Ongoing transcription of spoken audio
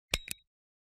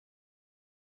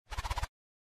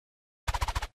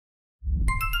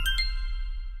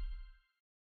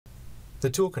The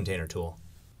tool container tool.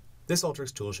 This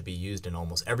Alteryx tool should be used in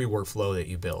almost every workflow that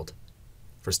you build.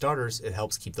 For starters, it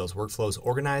helps keep those workflows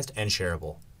organized and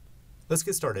shareable. Let's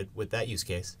get started with that use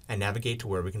case and navigate to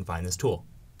where we can find this tool,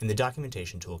 in the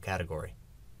documentation tool category.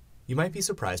 You might be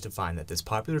surprised to find that this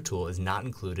popular tool is not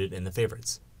included in the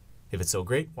favorites. If it's so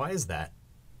great, why is that?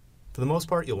 For the most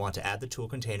part, you'll want to add the tool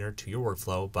container to your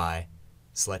workflow by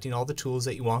selecting all the tools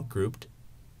that you want grouped,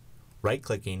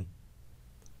 right-clicking,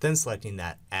 then selecting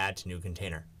that Add to New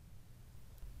Container.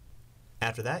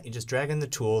 After that, you just drag in the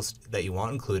tools that you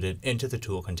want included into the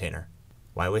tool container.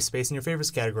 Why waste space in your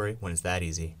favorites category when it's that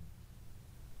easy?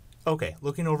 Okay,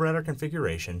 looking over at our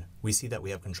configuration, we see that we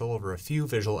have control over a few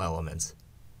visual elements.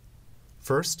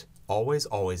 First,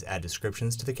 always add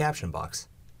descriptions to the caption box.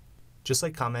 Just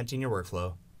like commenting your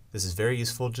workflow, this is very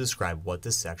useful to describe what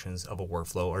the sections of a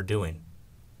workflow are doing.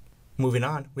 Moving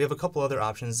on, we have a couple other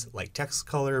options like text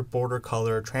color, border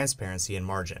color, transparency, and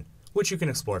margin, which you can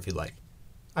explore if you'd like.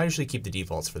 I usually keep the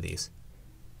defaults for these.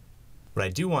 What I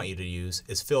do want you to use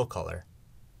is fill color.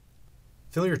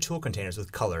 Fill your tool containers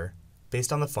with color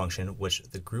based on the function which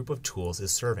the group of tools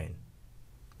is serving.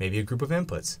 Maybe a group of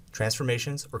inputs,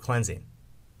 transformations, or cleansing.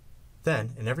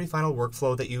 Then, in every final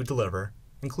workflow that you deliver,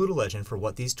 include a legend for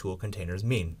what these tool containers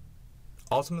mean.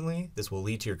 Ultimately, this will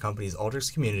lead to your company's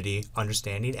Alteryx community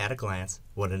understanding at a glance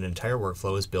what an entire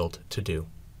workflow is built to do.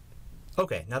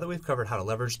 Okay, now that we've covered how to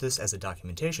leverage this as a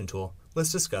documentation tool,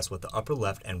 let's discuss what the upper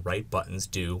left and right buttons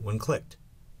do when clicked.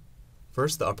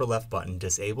 First, the upper left button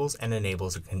disables and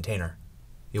enables a container.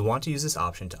 You'll want to use this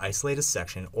option to isolate a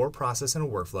section or process in a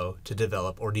workflow to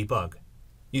develop or debug.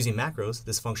 Using macros,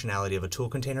 this functionality of a tool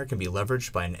container can be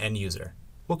leveraged by an end user.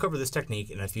 We'll cover this technique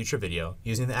in a future video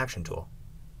using the action tool.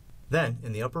 Then,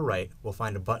 in the upper right, we'll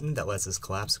find a button that lets us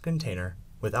collapse a container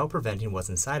without preventing what's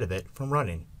inside of it from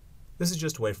running. This is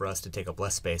just a way for us to take up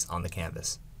less space on the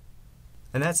canvas.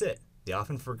 And that's it, the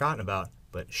often forgotten about,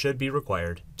 but should be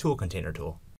required, tool container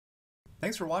tool.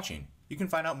 Thanks for watching. You can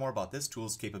find out more about this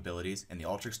tool's capabilities in the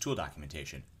Alteryx tool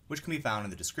documentation, which can be found in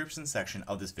the description section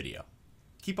of this video.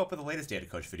 Keep up with the latest Data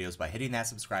Coach videos by hitting that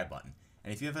subscribe button.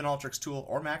 And if you have an Alteryx tool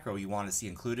or macro you want to see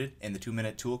included in the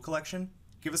 2-minute tool collection,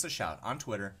 give us a shout on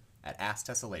Twitter at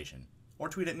AskTessellation, or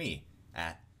tweet at me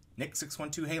at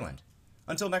Nick612Hayland.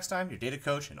 Until next time, your Data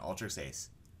Coach and Alteryx Ace,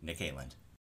 Nick Hayland.